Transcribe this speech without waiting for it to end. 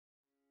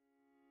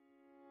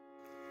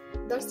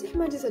Dar Si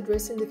Hmad is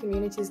addressing the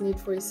community's need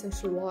for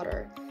essential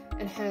water,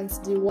 and hence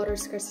the water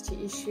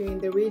scarcity issue in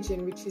the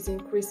region, which is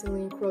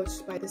increasingly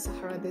encroached by the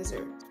Sahara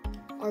Desert.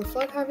 Our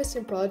fog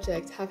harvesting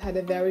project have had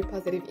a very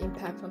positive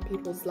impact on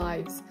people's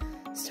lives,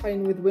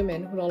 starting with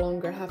women who no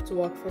longer have to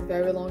walk for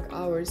very long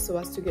hours so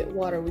as to get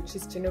water, which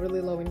is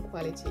generally low in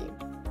quality.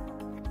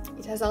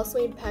 It has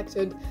also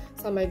impacted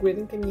some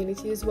migrating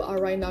communities who are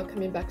right now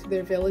coming back to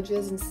their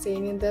villages and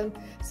staying in them,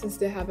 since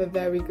they have a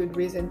very good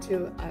reason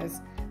to,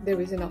 as there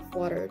is enough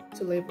water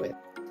to live with.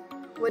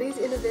 What is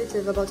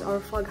innovative about our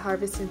fog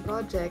harvesting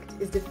project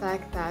is the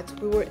fact that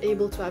we were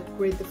able to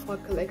upgrade the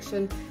fog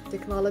collection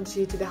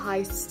technology to the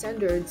highest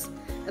standards,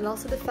 and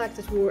also the fact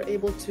that we were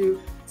able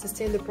to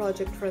sustain the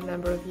project for a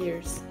number of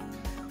years.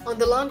 On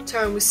the long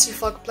term, we see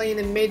fog playing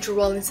a major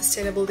role in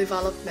sustainable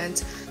development,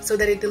 so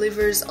that it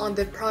delivers on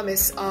the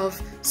promise of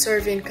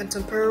serving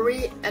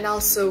contemporary and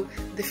also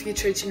the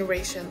future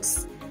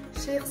generations.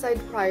 Sheikh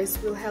Zayed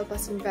Price will help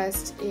us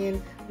invest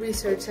in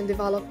research and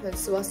development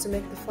so as to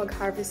make the fog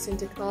harvesting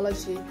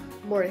technology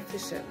more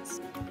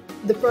efficient.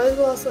 The prize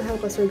will also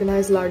help us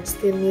organize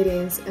large-scale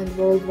meetings and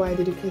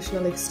worldwide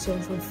educational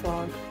exchange on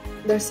fog.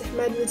 Dar Si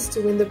Hmad needs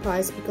to win the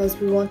prize because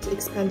we want to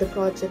expand the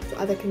project to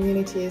other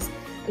communities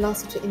and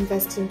also to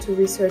invest into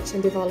research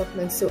and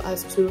development so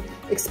as to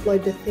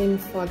exploit the thin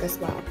fog as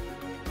well.